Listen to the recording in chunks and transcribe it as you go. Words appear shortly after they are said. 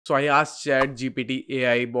So I asked ChatGPT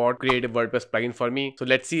AI bot create a WordPress plugin for me. So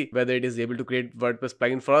let's see whether it is able to create WordPress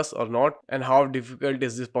plugin for us or not, and how difficult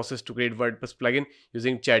is this process to create WordPress plugin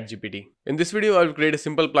using ChatGPT. In this video, I'll create a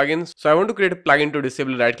simple plugin. So I want to create a plugin to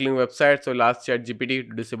disable right-click on website. So I'll ask ChatGPT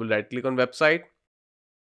to disable right-click on website.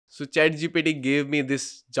 So ChatGPT gave me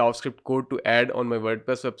this JavaScript code to add on my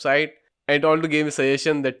WordPress website. And it also gave me a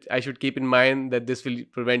suggestion that I should keep in mind that this will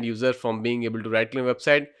prevent user from being able to right-click on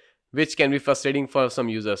website, which can be frustrating for some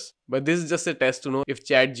users. But this is just a test to know if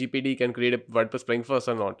ChatGPT can create a WordPress plugin for us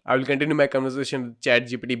or not. I will continue my conversation with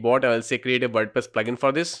ChatGPT bot. I will say create a WordPress plugin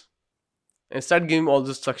for this, and start giving all the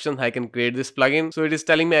instructions I can create this plugin. So it is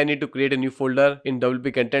telling me I need to create a new folder in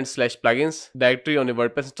wp content/plugins directory on a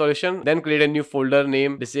WordPress installation. Then create a new folder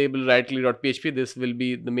name disable right-click.php. This will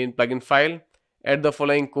be the main plugin file. Add the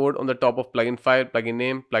following code on the top of plugin file: plugin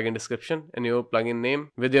name, plugin description, and your plugin name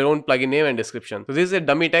with your own plugin name and description. So this is a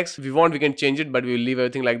dummy text. If we want, we can change it, but we will leave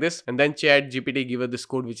everything like this. And then ChatGPT give us this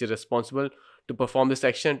code which is responsible to perform this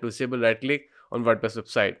action to disable right click on WordPress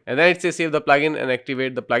website. And then it says save the plugin and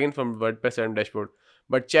activate the plugin from WordPress and dashboard.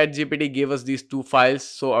 But ChatGPT gave us these two files,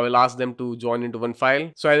 so I will ask them to join into one file.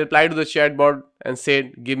 So I replied to the chatbot and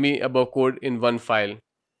said, give me above code in one file.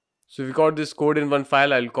 So if you got this code in one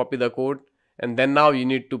file, I'll copy the code. And then now you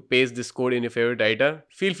need to paste this code in your favorite editor.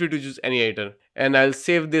 Feel free to choose any editor. And I'll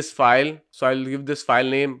save this file. So I'll give this file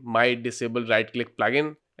name my disable right click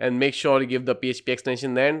plugin, and make sure you give the PHP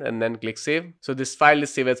extension then, and then click save. So this file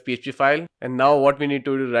is saved as PHP file. And now what we need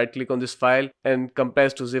to do, right click on this file and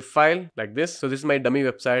compress to zip file like this. So this is my dummy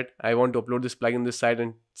website. I want to upload this plugin on this site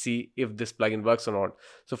and see if this plugin works or not.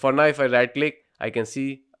 So for now, if I right click, I can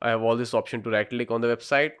see I have all this option to right click on the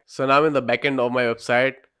website. So now I'm in the backend of my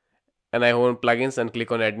website, and I open plugins and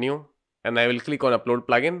click on add new, and I will click on upload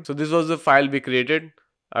plugin. So this was the file we created.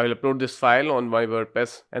 I will upload this file on my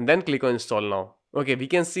WordPress and then click on install now. Okay, we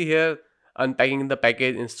can see here unpacking the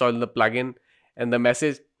package, install the plugin, and the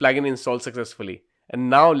message plugin installed successfully. And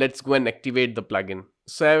now let's go and activate the plugin.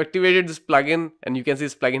 So I have activated this plugin, and you can see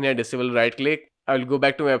this plugin here, disable right click. I will go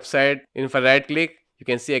back to my website, and if I right click, you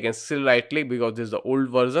can see I can still right click because this is the old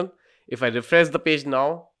version. If I refresh the page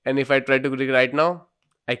now, and if I try to click right now,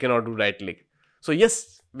 I cannot do right click. So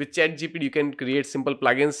yes, with ChatGPT you can create simple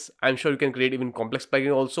plugins. I'm sure you can create even complex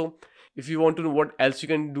plugins also. If you want to know what else you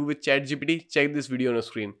can do with ChatGPT, check this video on your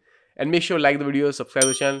screen. And make sure to like the video, subscribe to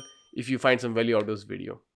the channel if you find some value out of this video.